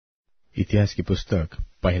इतिहास की पुस्तक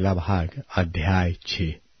पहला भाग अध्याय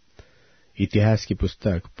 6। इतिहास की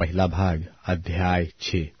पुस्तक पहला भाग अध्याय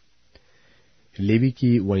 6। लेवी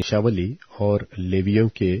की वंशावली और लेवियों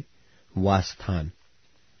के वासस्थान।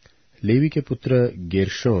 लेवी के पुत्र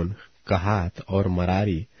गेर्शोन, कहात और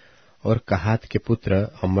मरारी, और कहात के पुत्र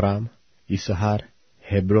अमराम, इसहार,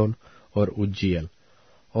 हेब्रोन और उज्जीएल,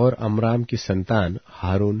 और अमराम की संतान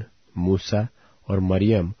हारून, मूसा और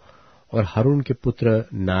मरियम, और हारून के पुत्र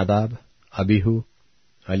नादाब, अबीहू,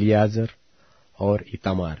 एलियाजर और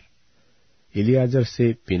इतामार। एलियाजर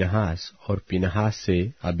से पिनहास और पिनहास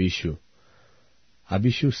से अबीशू,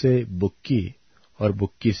 अबीशू से बुक्की और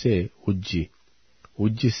बुक्की से उज्जी,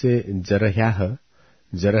 उज्जी से जरह्याह,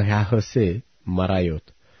 जरह्याह से मरायोत,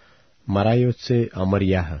 मरायोत से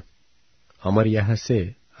अमरयाह, अमरयाह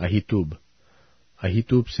से अहीतूब,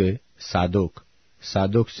 अहीतूब से सादोक,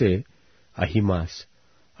 सादोक से अहीमास,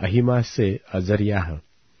 अहीमास से अजर्याह,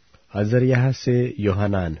 अजर्याह से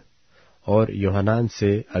योहानान, और योहानान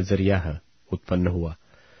से अजर्याह उत्पन्न हुआ,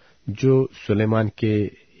 जो सुलेमान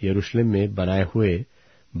के यरूशलेम में बनाए हुए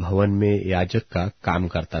भवन में याजक का काम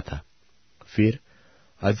करता था। फिर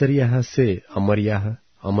अजर्याह से अमरयाह,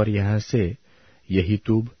 अमरयाह से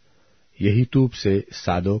यहीतूब, यहीतूब से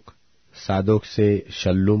सादोक, सादोक से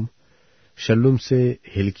शल्लुम, शल्लुम से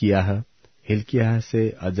हिल्कियाह, हिल्कियाह से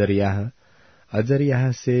अजर्याह,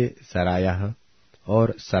 अजर्याह से सरायाह,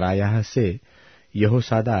 और सरायाह से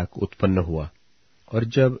यहोसादाक उत्पन्न हुआ। और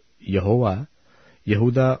जब यहोवा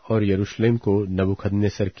यहूदा और यरूशलेम को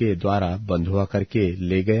नबूखदनेस्सर के द्वारा बंधुआ करके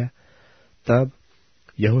ले गया, तब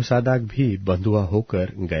यहोसादाक भी बंधुआ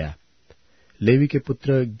होकर गया। लेवी के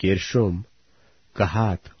पुत्र गेर्शोम,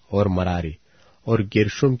 कहात और मरारी, और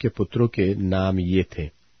गेर्शोम के पुत्रों के नाम ये थे,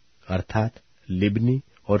 अर्थात लिब्नी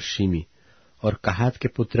और शिमी। और कहात के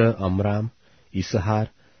पुत्र अमराम, इसहार,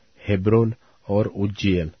 हेब्रोन और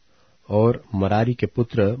उज्जीएल। और मरारी के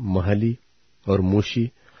पुत्र महली और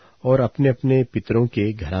मूशी, और अपने अपने पितरों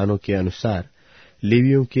के घरानों के अनुसार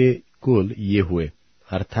लेवियों के कुल ये हुए,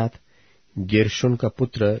 अर्थात गेर्शोन का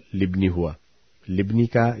पुत्र लिब्नी हुआ, लिब्नी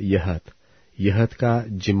का यहत, यहत का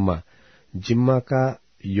जिम्मा, जिम्मा का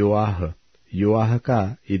योआह, योआह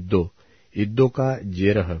का इद्दो, इद्दो का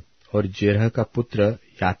जेरह, और जेरह का पुत्र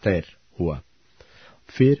यातैर हुआ।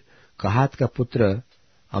 फिर कहात का पुत्र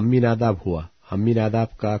अम्मीनादाब हुआ, अम्मीनादाब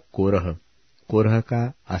का कोरह, कोरह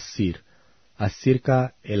का अस्सीर, अस्सीर का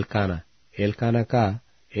एलकाना, एलकाना का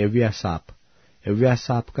एव्यासाप,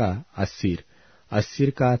 एव्यासाप का अस्सीर, अस्सीर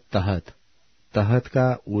का तहत, तहत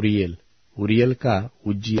का उरियल, उरियल का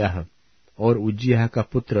उज्जियाह, और उज्जियाह का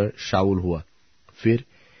पुत्र शाऊल हुआ। फिर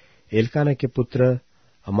एलकाना के पुत्र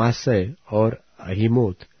अमासय और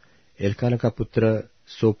अहीमोत, एलकाना का पुत्र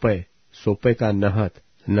सोपय, सोपय का नहत,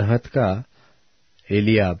 नहत का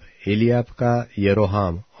एलियाब, एलियाब का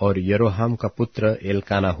यरोहाम, और यरोहाम का पुत्र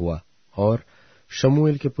एलकाना हुआ। और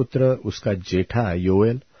शमूएल के पुत्र उसका जेठा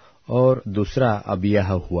योएल, और दूसरा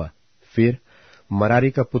अबियाह हुआ। फिर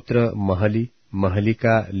मरारी का पुत्र महली, महली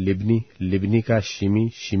का लिब्नी, लिब्नी का शिमी,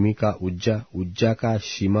 शिमी का उज्जा, उज्जा का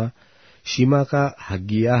शीमा, शीमा का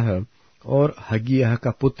हग्गियाह, और हग्गियाह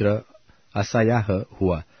का पुत्र असायाह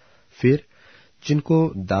हुआ। फिर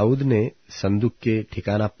जिनको दाऊद ने संदूक के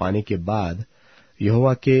ठिकाना पाने के बाद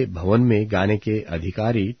यहोवा के भवन में गाने के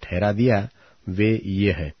अधिकारी ठहरा दिया, वे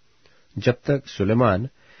ये है। जब तक सुलेमान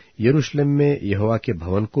यरूशलेम में यहोवा के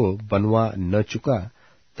भवन को बनवा न चुका,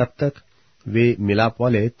 तब तक वे मिलाप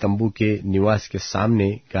वाले तंबू के निवास के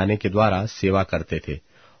सामने गाने के द्वारा सेवा करते थे,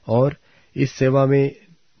 और इस सेवा में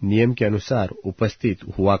नियम के अनुसार उपस्थित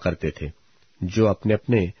हुआ करते थे, जो अपने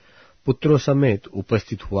अपने पुत्रों समेत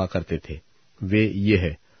उपस्थित हुआ करते थे। वे ये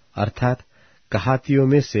है, अर्थात कहातियों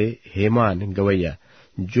में से हेमान गवैया,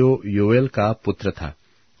 जो योएल का पुत्र था,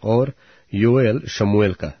 और योएल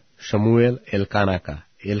शमूएल का, शमूएल एलकाना का,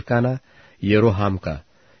 एलकाना यरोहाम का,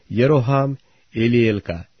 यरोहाम एलीएल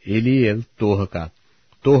का, एलीएल तोह का,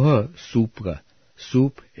 तोह सूप का,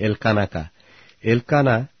 सूप एलकाना का,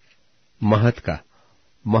 एलकाना महत का,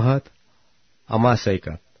 महत अमासय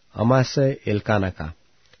का, अमासय एलकाना का,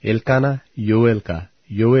 एलकाना योएल का,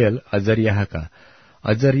 योएल अजर्याह का,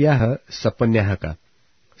 अजर्याह सपन्याह का,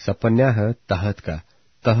 सपन्याह तहत का,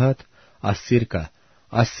 तहत अस्सीर का,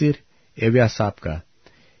 अस्सीर एव्यासाप का,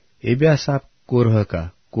 एव्यासाप कोरह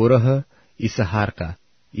का, कोरह इसहार का,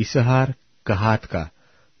 इसहार कहात का,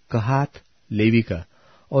 कहात लेवी का,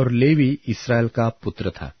 और लेवी इस्राएल का पुत्र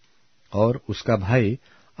था। और उसका भाई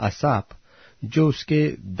आसाप, जो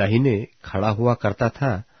उसके दाहिने खड़ा हुआ करता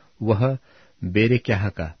था, वह बेरेक्याह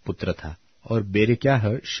का पुत्र था, और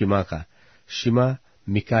बेरेक्याह शिमा का, शिमा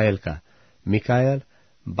मिकायल का, मिकायल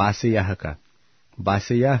बासेयाह का,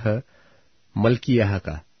 बासेयाह मल्कियाह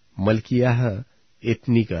का, मलकियाह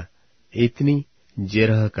एतनी का, एतनी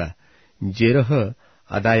जेरह का, जेरह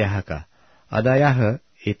अदायाह का, अदायाह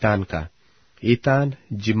एतान का, एतान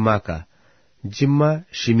जिम्मा का, जिम्मा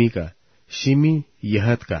शिमी का, शिमी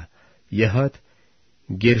यहत का, यहत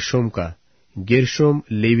गेरशोम का, गेरशोम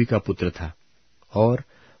लेवी का पुत्र था। और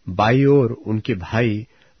बाई ओर उनके भाई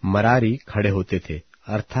मरारी खड़े होते थे,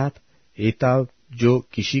 अर्थात एताव जो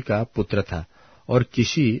किशी का पुत्र था, और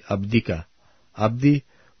किशी अब्दी का, अब्दी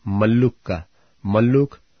मल्लुक का,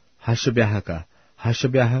 मल्लुक हशब्याह का,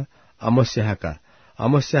 हशब्याह अमस्याह का,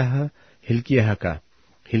 अमस्याह हिल्कियाह का,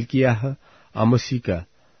 हिल्कियाह अमसी का,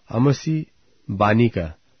 अमसी बानी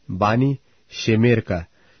का, बानी शेमेर का,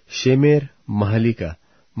 शेमेर महली का,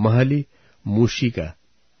 महली मूशी का,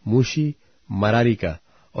 मूशी मरारी का,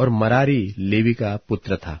 और मरारी लेवी का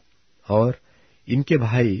पुत्र था। और इनके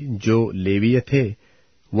भाई जो लेवीय थे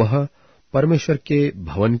वह परमेश्वर के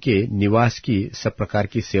भवन के निवास की सब प्रकार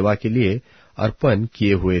की सेवा के लिए अर्पण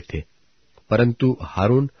किए हुए थे, परंतु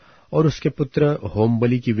हारून और उसके पुत्र होम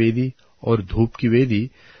बलि की वेदी और धूप की वेदी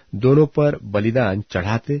दोनों पर बलिदान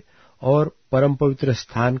चढ़ाते और परम पवित्र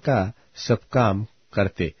स्थान का सब काम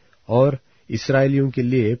करते और इस्राएलियों के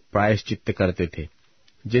लिए प्रायश्चित्त करते थे,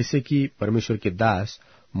 जैसे कि परमेश्वर के दास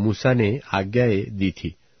मूसा ने आज्ञाएं दी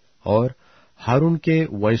थी। और हारून के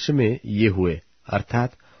वंश में ये हुए,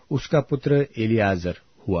 अर्थात उसका पुत्र एलियाजर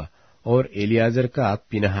हुआ, और एलियाजर का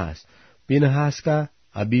पिनहास, पिनहास का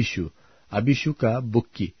अबीशु, अबीशु का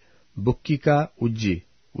बुक्की, बुक्की का उज्जी,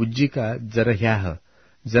 उज्जी का जरह्याह,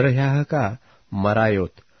 जरह्याह का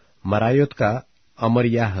मरायोत, मरायोत का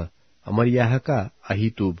अमरयाह, अमरयाह का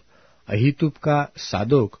अहीतूब, अहीतूब का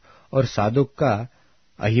सादोक, और सादोक का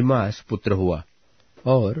अहीमास पुत्र हुआ।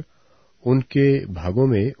 और उनके भागों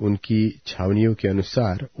में उनकी छावनियों के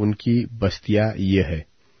अनुसार उनकी बस्तियां ये है,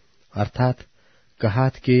 अर्थात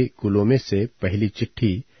कहात के कुलों में से पहली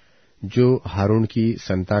चिट्ठी जो हारून की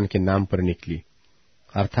संतान के नाम पर निकली,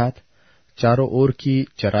 अर्थात चारों ओर की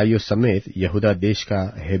चराइयों समेत यहूदा देश का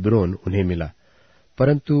हेब्रोन उन्हें मिला,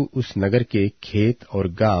 परंतु उस नगर के खेत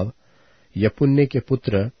और गांव यपुन्ने के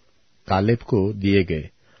पुत्र कालेब को दिए गए,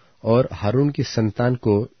 और हारून की संतान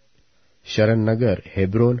को शरण नगर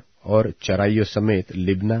हेब्रोन और चराइयों समेत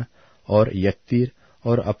लिब्ना और यत्तीर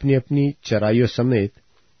और अपनी अपनी चराइयों समेत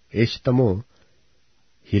एशतमो,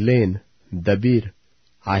 हिलेन, दबीर,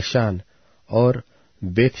 आशान और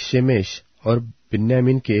बेतशेमेश और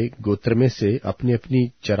बिन्यामीन के गोत्र में से अपनी अपनी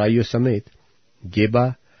चराइयों समेत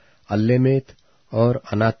गेबा, अल्लेमेत और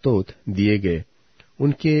अनातोत दिए गए।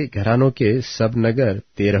 उनके घरानों के सब नगर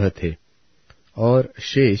 13 थे। और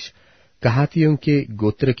शेष कहातियों के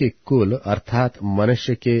गोत्र के कुल अर्थात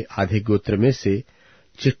मनुष्य के आधे गोत्र में से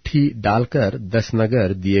चिट्ठी डालकर 10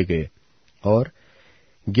 नगर दिए गए। और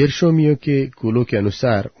गेर्शोमियों के कुलों के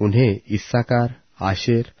अनुसार उन्हें इस्साकार,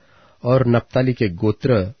 आशेर और नप्ताली के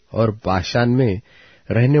गोत्र और बाशान में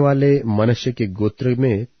रहने वाले मनुष्य के गोत्र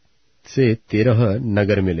में से 13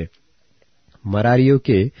 नगर मिले। मरारियों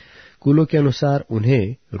के कुलों के अनुसार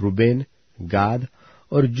उन्हें रूबेन, गाद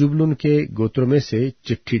और जुबलून के गोत्रों में से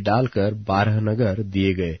चिट्ठी डालकर 12 नगर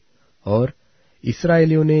दिए गए। और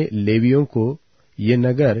इस्राएलियों ने लेवियों को ये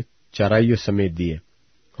नगर चराइयों समेत दिए।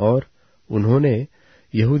 और उन्होंने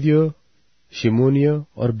यहूदियों, शिमोनियों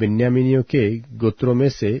और बिन्यामीनियों के गोत्रों में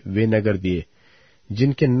से वे नगर दिए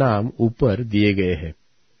जिनके नाम ऊपर दिए गए हैं।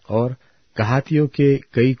 और कहातियों के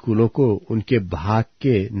कई कुलों को उनके भाग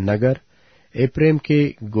के नगर एप्रेम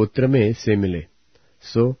के गोत्र में से मिले,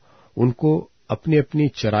 सो उनको अपनी अपनी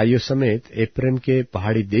चराइयों समेत एप्रेम के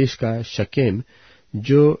पहाड़ी देश का शकेम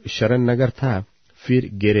जो शरण नगर था, फिर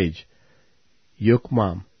गेरेज,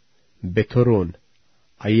 योकमाम, बेथोरोन,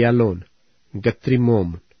 अय्यालोन,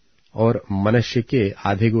 गत्रिमोम और मनश्शे के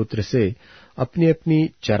आधे गोत्र से अपनी अपनी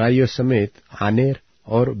चराइयों समेत आनेर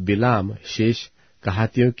और बिलाम शेष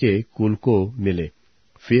कहातियों के कुल को मिले।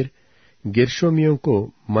 फिर गेर्शोमियों को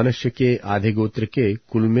मनश्शे के आधे गोत्र के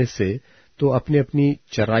कुल में से तो अपनी अपनी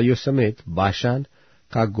चराइयों समेत बाशान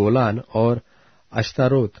का गोलान और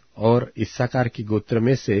अश्तारोत और इस्साकार के गोत्र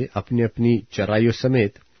में से अपनी अपनी चराइयों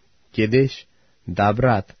समेत केदेश,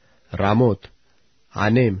 दाबरात, रामोत,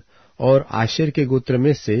 आनेम और आशेर के गोत्र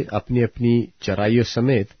में से अपनी अपनी चराइयों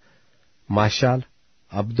समेत माशाल,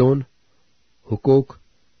 अब्दोन, हुकोक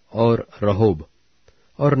और रहोब।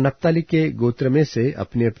 और नप्ताली के गोत्र में से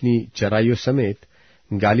अपनी अपनी चराइयों समेत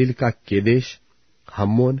गालिल का केदेश,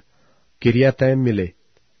 हम्मोन, किरियातैम मिले।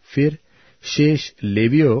 फिर शेष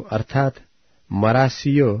लेवियों अर्थात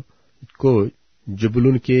मरासियों को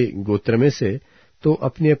जुबलून के गोत्र में से तो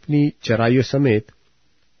अपनी अपनी चराइयों समेत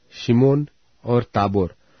शिमोन और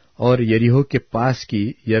ताबोर और यरीहो के पास की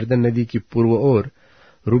यरदन नदी की पूर्व ओर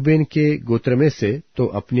रूबेन के गोत्र में से तो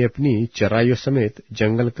अपनी अपनी चराइयों समेत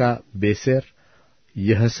जंगल का बेसेर,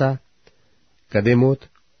 यहसा, कदेमोत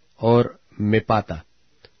और मेपाता,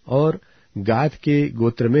 और गाद के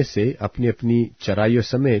गोत्र में से अपनी अपनी चराइयों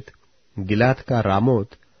समेत गिलाद का रामोत,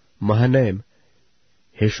 महनैम,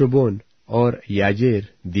 हेशोबोन और याजेर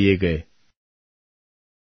दिए गए।